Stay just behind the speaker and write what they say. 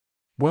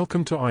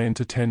Welcome to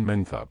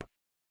I-Entertainment.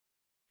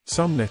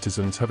 Some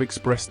netizens have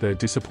expressed their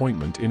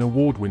disappointment in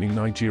award-winning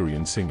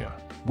Nigerian singer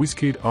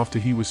Wizkid after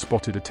he was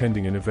spotted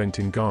attending an event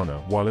in Ghana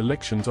while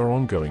elections are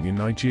ongoing in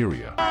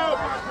Nigeria.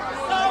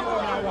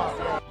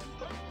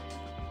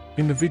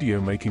 In the video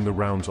making the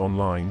rounds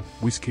online,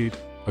 Wizkid,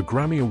 a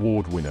Grammy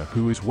Award winner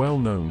who is well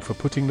known for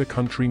putting the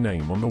country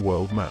name on the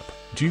world map,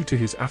 due to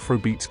his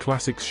Afrobeats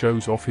classics,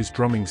 shows off his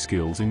drumming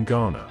skills in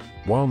Ghana,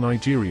 while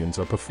Nigerians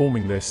are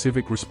performing their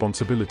civic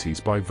responsibilities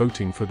by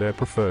voting for their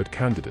preferred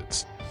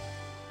candidates.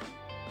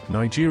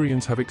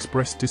 Nigerians have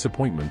expressed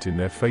disappointment in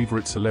their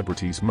favorite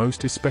celebrities,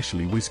 most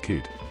especially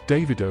Wizkid,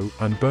 Davido,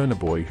 and Burna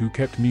Boy, who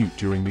kept mute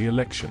during the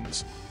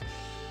elections.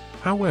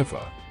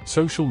 However,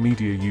 social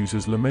media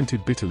users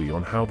lamented bitterly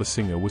on how the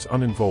singer was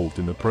uninvolved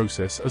in the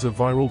process, as a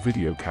viral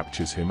video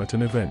captures him at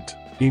an event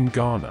in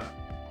Ghana.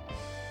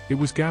 It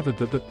was gathered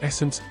that the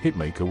Essence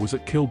hitmaker was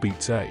at Kill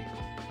Beats A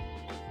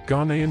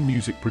Ghanaian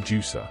music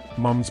producer,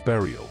 Mum's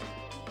burial.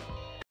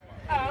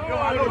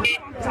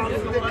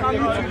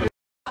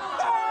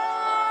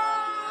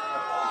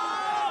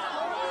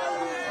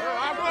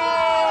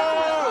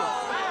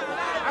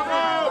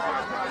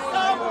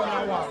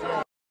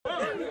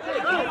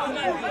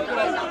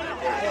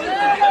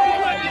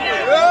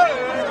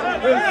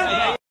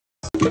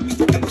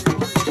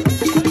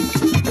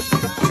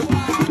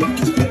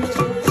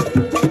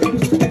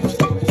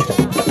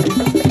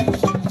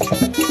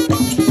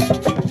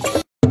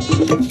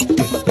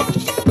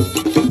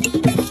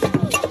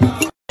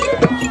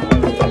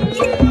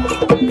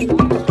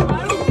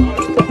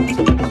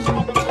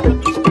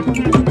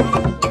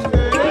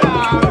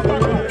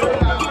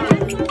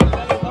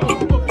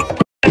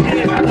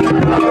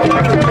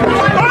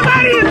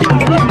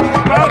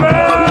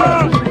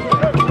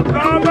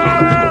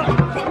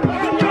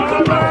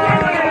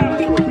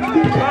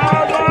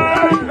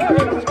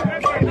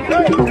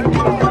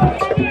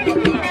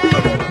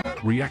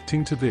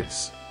 Reacting to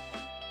this,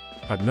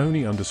 at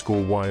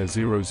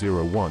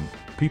Noni_wire001,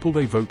 people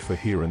they vote for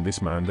here, and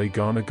this man they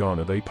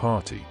Ghana they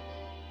party.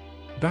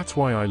 That's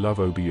why I love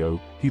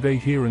OBO, he they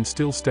here and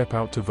still step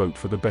out to vote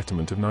for the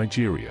betterment of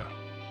Nigeria.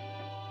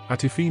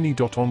 At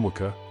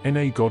Ifini.onwaka,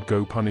 NA God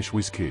go punish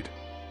Wizkid.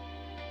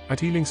 At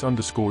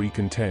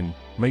Elinks_Econ10,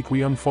 make we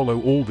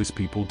unfollow all this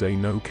people they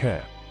no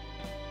care.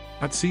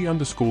 At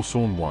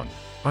C_Sawn1,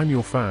 I'm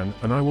your fan,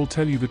 and I will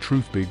tell you the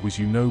truth, big was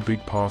you no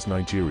big pass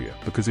Nigeria,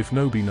 because if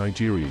no be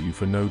Nigeria you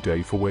for no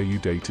day for where you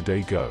day to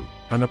day go,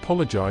 and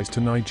apologize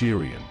to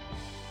Nigerian.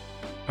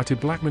 At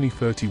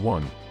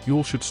Blackmany31,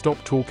 y'all should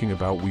stop talking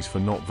about Wiz for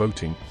not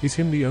voting, is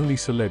him the only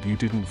celeb you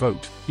didn't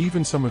vote,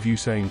 even some of you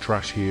saying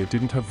trash here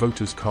didn't have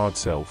voters card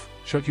self,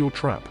 shut your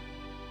trap.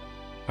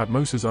 At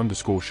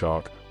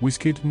Moses_Shark,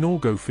 Wizkid nor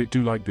go fit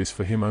do like this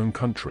for him own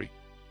country.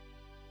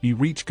 E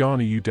reach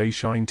Ghana you day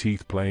shine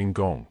teeth playing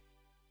gong.